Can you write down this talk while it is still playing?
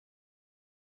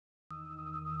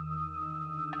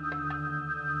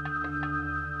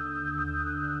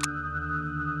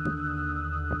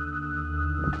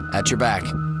At your back.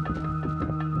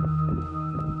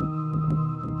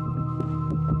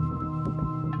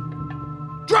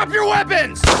 Drop your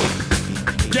weapons!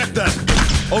 Get them!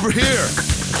 Over here!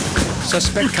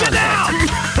 Suspect contact.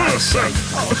 I say.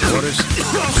 Orders.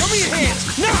 Show me your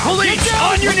hands! Now! Police!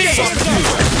 On your knees!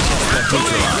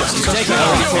 Take it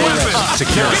off.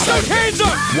 Secure. Get those hands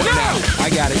up! Now! I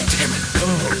got it.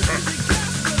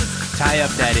 Tie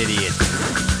up that idiot.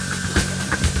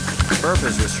 Burp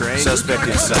is restrained. Suspect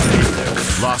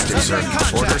inside. Lost him, sir.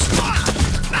 Orders.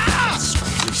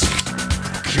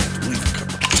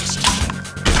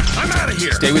 I'm out of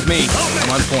here. Stay with me.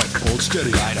 I'm on point. Hold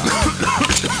steady. Right on.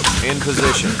 In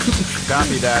position.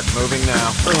 Copy that. Moving now.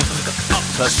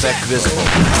 Suspect visible.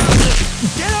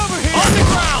 Get over here! On the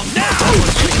ground! Now!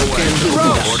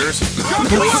 Orders.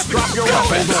 Police, drop your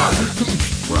weapons.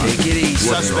 Take it easy.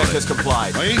 Suspect has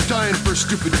complied. I ain't dying for a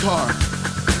stupid car.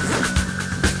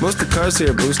 Most of the cars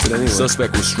here are boosted anyway.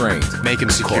 Suspect restrained. Make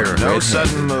him secure. No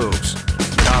sudden moves.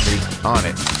 Copy. On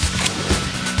it.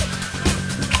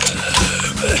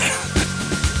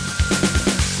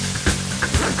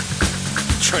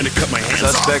 Trying to cut my hands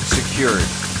Suspect secured.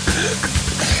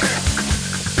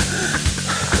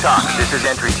 TOC, this is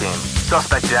entry team.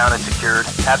 Suspect down and secured.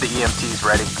 Have the EMTs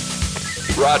ready.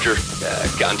 Roger.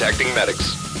 Contacting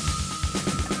medics.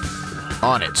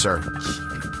 On it, sir.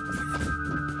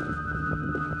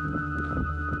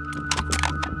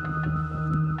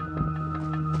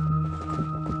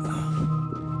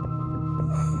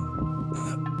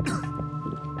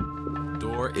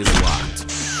 Door is locked.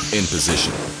 In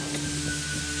position.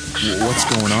 What's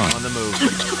going on? On the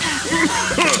move.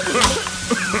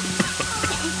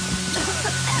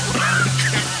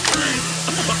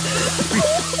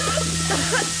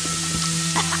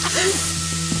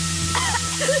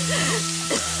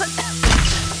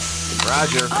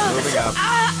 Roger. Moving up.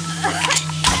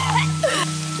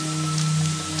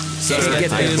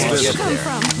 Suspect is visible.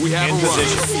 We have In a runner.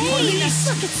 position.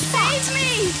 Save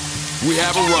me! We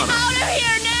have a runner. Out of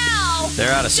here now!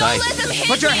 They're out of sight. Don't let them hit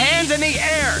Put your me. hands in the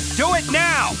air! Do it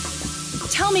now!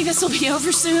 Tell me this will be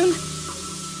over soon.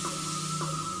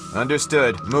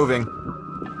 Understood. Moving.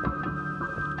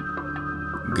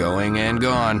 Going and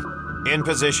gone. In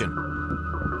position.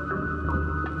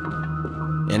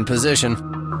 In position.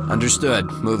 Understood.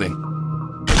 Moving.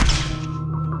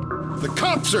 The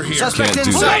cops are here. Suspect Can't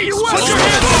do inside! that. Put your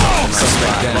hands up!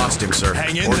 Suspect down. Lost him, sir.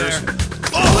 Hang in Orders. there.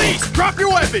 Police! Drop your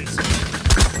weapons!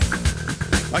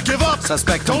 I give up.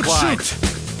 Suspect Don't complied.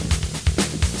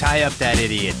 shoot. Tie up that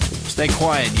idiot. Stay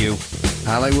quiet, you.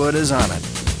 Hollywood is on it.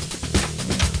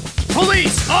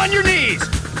 Police! On your knees!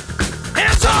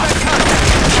 Hands up!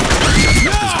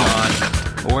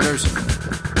 Gone. Orders.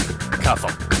 Cuff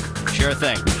him. Sure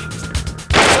thing.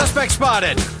 Suspect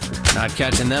spotted. Not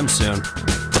catching them soon.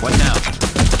 What now?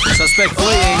 Suspect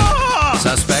fleeing.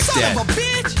 Suspect dead. Son of a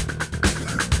bitch!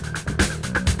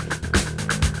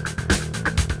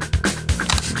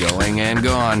 Going and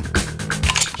gone.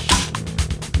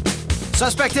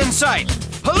 Suspect in sight!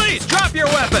 Police, drop your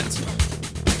weapons!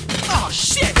 Oh,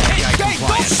 shit! Hey,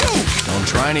 don't shoot! Don't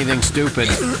try anything stupid.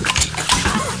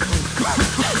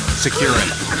 Secure it.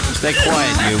 Stay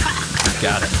quiet, you.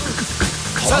 Got it.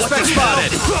 Suspect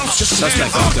spotted!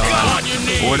 Suspect is gone.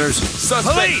 Orders.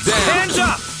 Suspect Police, down. hands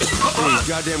up!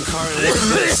 Goddamn car.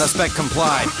 Suspect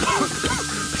complied.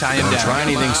 Tie him down. Don't try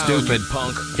anything stupid.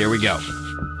 Punk. Here we go.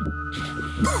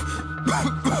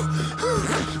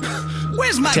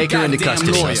 Where's my Take her into goddamn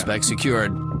custody. lawyer? Suspect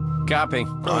secured. Copy.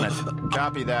 On it.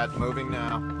 Copy that. Moving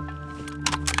now.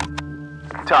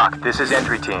 TOC, this is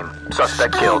entry team.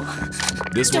 Suspect killed.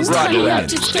 This was Don't not tell me you that. have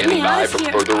to get Standing me by out for of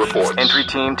here. further reports. Entry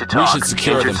team to TOC. should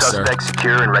secure Injured them, sir. suspect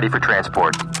secure and ready for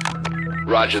transport.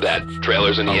 Roger that.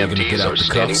 Trailers and Are we gonna get EMTs out are the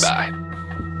standing cuffs? by.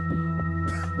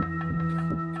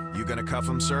 You gonna cuff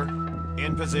him, sir?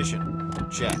 In position.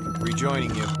 Check.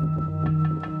 Rejoining you.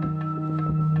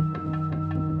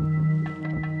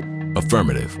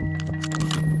 Affirmative.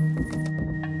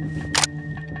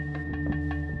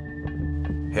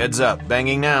 Heads up.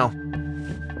 Banging now.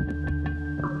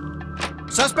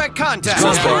 Suspect contact!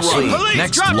 Suspect fleeing. Police,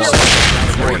 Next drop your low.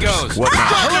 weapons! Here he goes. What now?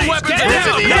 Drop your weapons!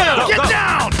 Get down! Get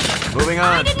down! Moving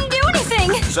I on. didn't do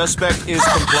anything. Suspect is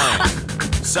compliant.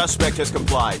 Suspect has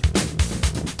complied.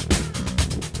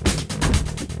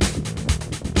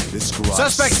 This garage.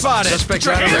 Suspect spotted. Suspect Put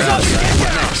your out of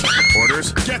hands there. up.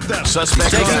 Orders. Get them.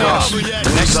 Suspect Taking down. off.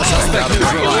 Next suspect out of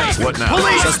neutralized. What now?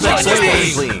 Police, Suspect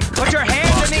police! fleeing. Put your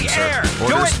hands in the air!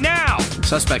 Do Orders. it now!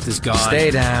 Suspect is gone.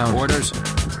 Stay down. Orders.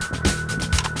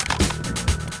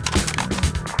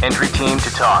 Entry team to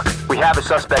TOC. We have a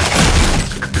suspect.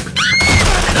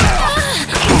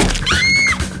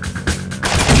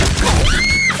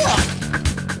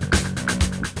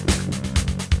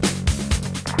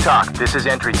 TOC, this is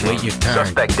entry team. Wait your turn.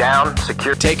 Suspect down,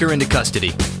 secure. Take her into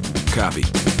custody. Copy.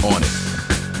 On it.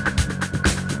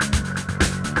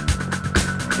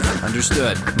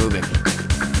 Understood. Moving.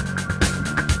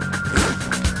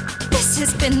 This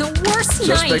has been the worst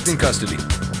Suspect night. in custody.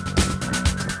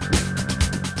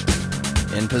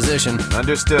 In position.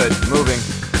 Understood. Moving.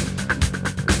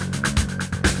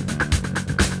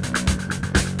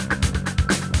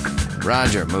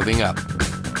 Roger. Moving up.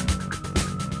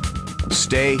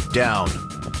 Stay down.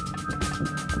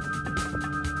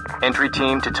 Entry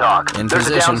team to TOC. In There's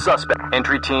a position. down suspect.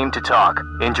 Entry team to TOC.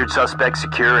 Injured suspect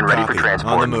secure and ready Copy. for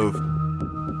transport. On the move.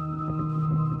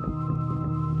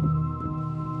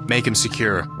 Make him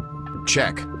secure.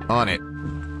 Check. On it.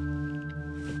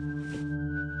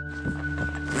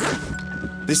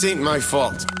 This ain't my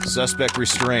fault. Suspect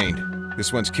restrained.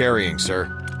 This one's carrying, sir.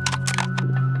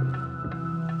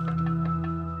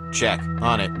 Check.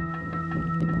 On it.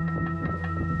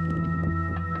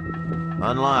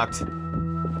 Unlocked.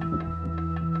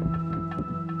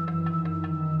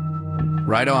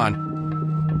 Right on.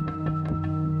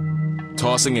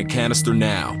 Tossing a canister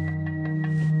now.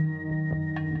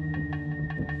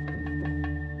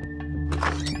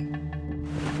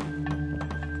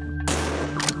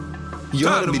 You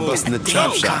ought to be busting the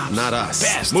chop shop, not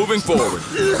us. Moving forward.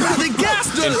 The gas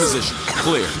In position.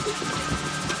 Clear.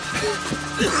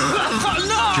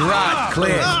 Gerard,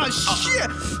 clear. Oh, shit!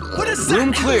 What is that?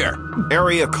 Room clear.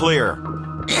 Area clear.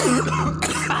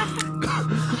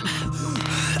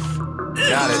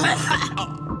 Got it.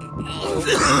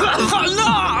 Oh,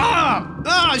 no!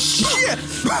 Oh, shit!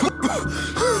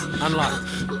 Unlocked.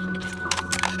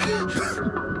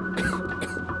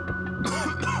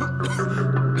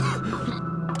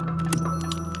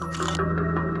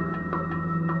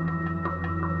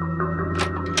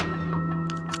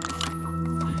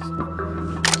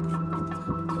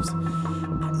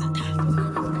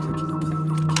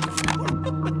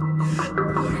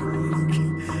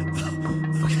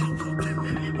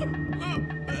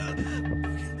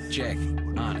 Check.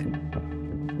 On it.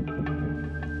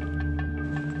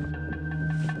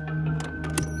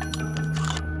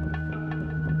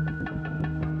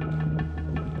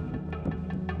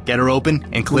 Get her open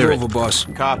and clear Move it. over, boss.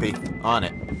 Copy. On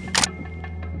it.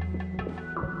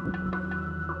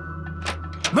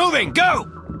 Moving. Go.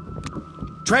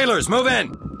 Trailers, move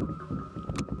in.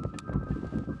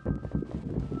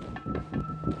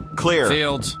 Clear.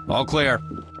 Fields, all clear.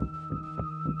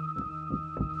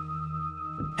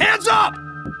 Hands up!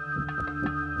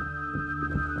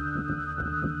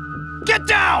 Get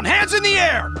down! Hands in the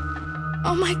air!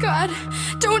 Oh my god.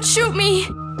 Don't shoot me.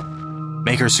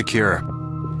 Make her secure.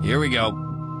 Here we go.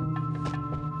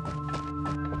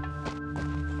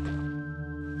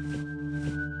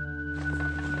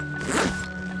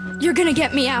 You're gonna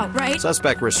get me out, right?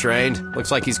 Suspect restrained. Looks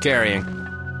like he's carrying.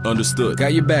 Understood.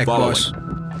 Got your back, Following. boss.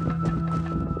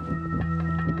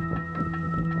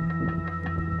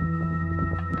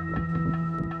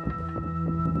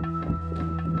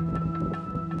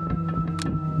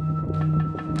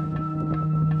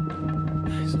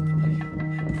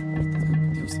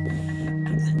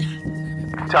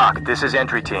 TOC, this is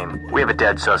entry team. We have a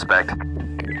dead suspect.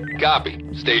 Copy.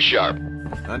 Stay sharp.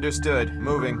 Understood.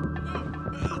 Moving.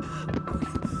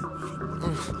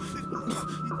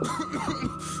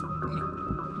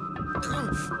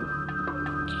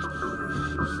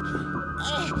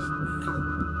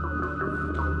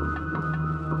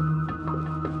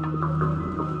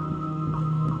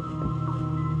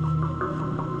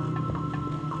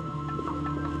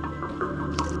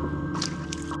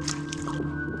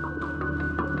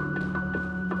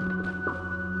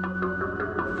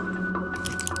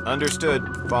 Understood.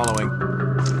 Following.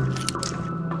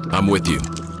 I'm with you.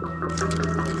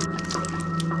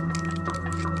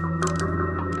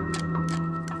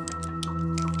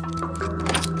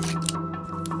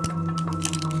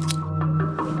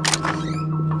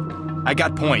 I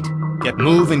got point. Get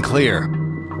move and clear.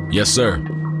 Yes, sir.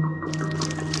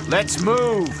 Let's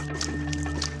move.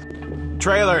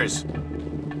 Trailers.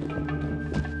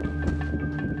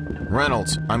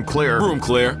 Reynolds, I'm clear. Room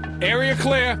clear. Area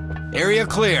clear. Area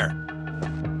clear.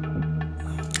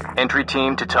 Entry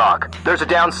team to TOC. There's a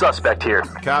down suspect here.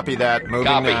 Copy that. Moving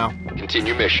Copy. now.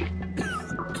 Continue mission.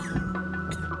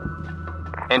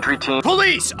 Entry team.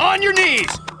 Police, on your knees!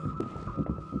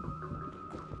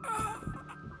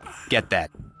 Get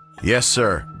that. Yes,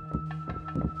 sir.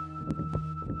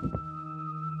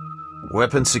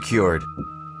 Weapon secured.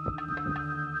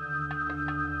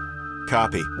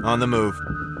 Copy. On the move.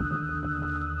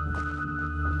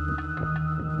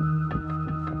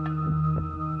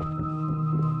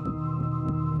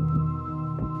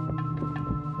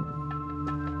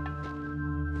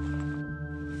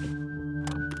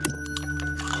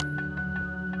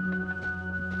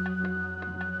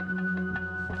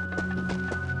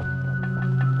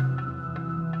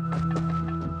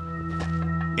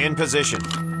 In position.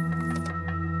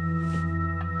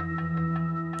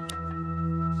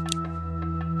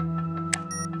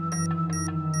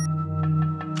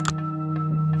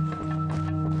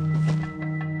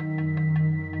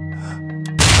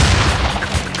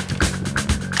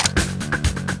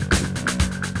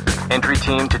 Entry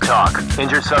team to talk.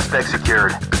 Injured suspect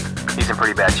secured. He's in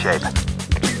pretty bad shape.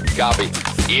 Copy.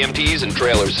 EMTs and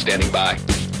trailers standing by.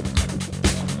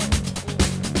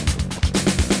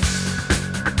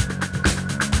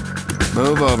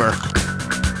 Move over.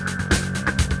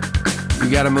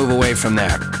 You gotta move away from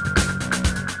there.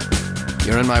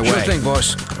 You're in my way. Sure thing,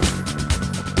 boss.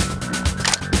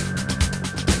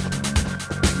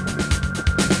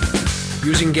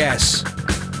 Using gas.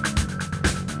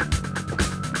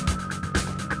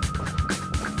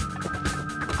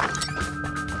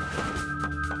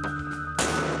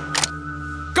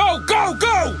 Go, go,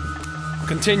 go!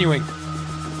 Continuing.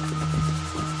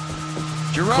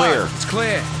 Gerard, Clear. it's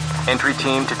clear. Entry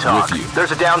team to talk. With you.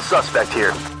 There's a down suspect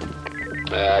here.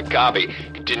 Copy.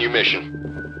 Continue mission.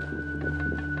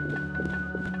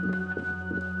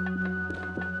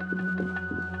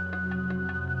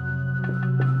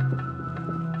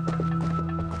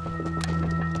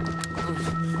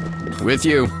 With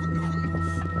you.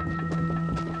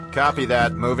 Copy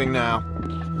that. Moving now.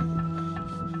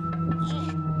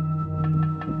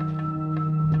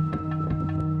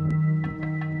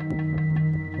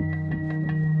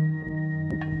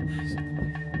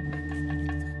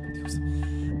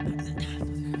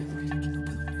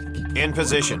 In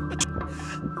position.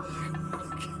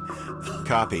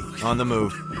 Copy. On the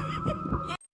move.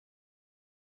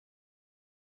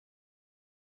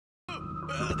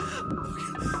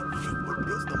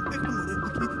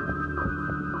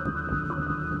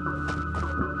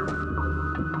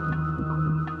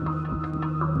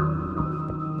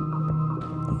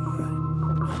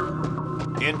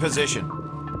 In position.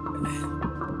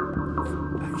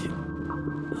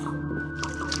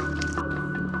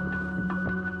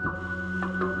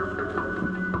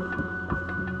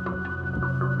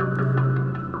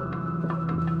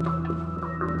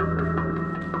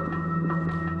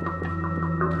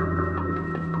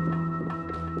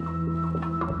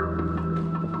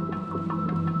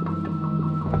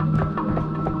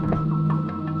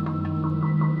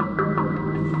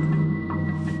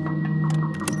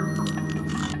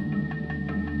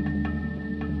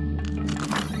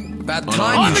 About On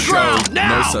time you the showed. ground,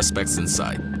 Now! no suspects in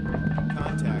sight.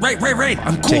 Right.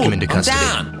 I'm cool. Take him into I'm custody.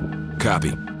 down.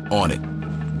 Copy. On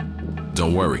it.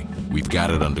 Don't worry. We've got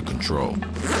it under control.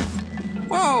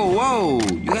 Whoa.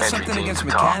 You got Entry something team against to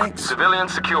talk. mechanics?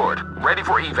 Civilians secured. Ready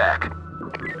for evac.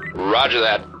 Roger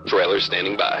that. Trailers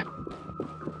standing by.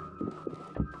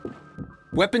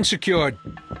 Weapon secured.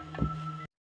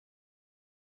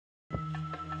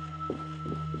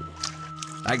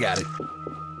 I got it.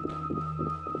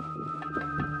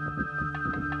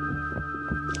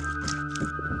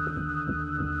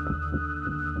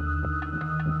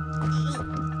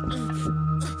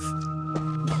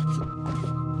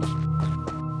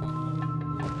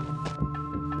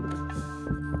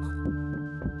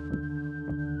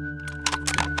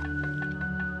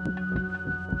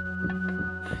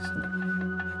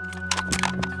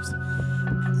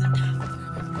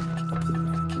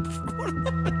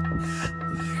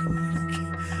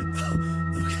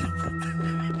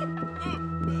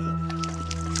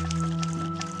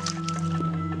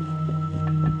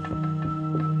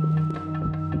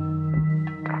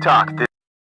 Talk.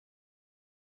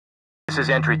 This is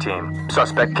entry team.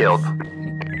 Suspect killed.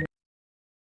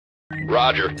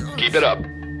 Roger. Keep it up.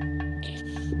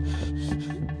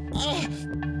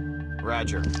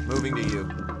 Roger. Moving to you.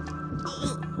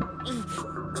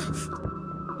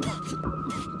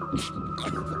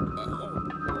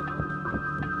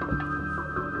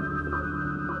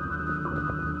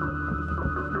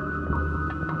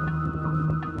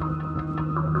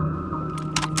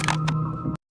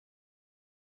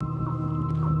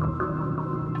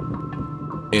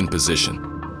 In position.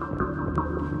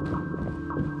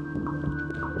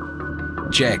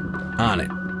 Check. On it.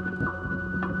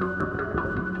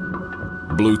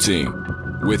 Blue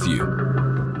team. With you.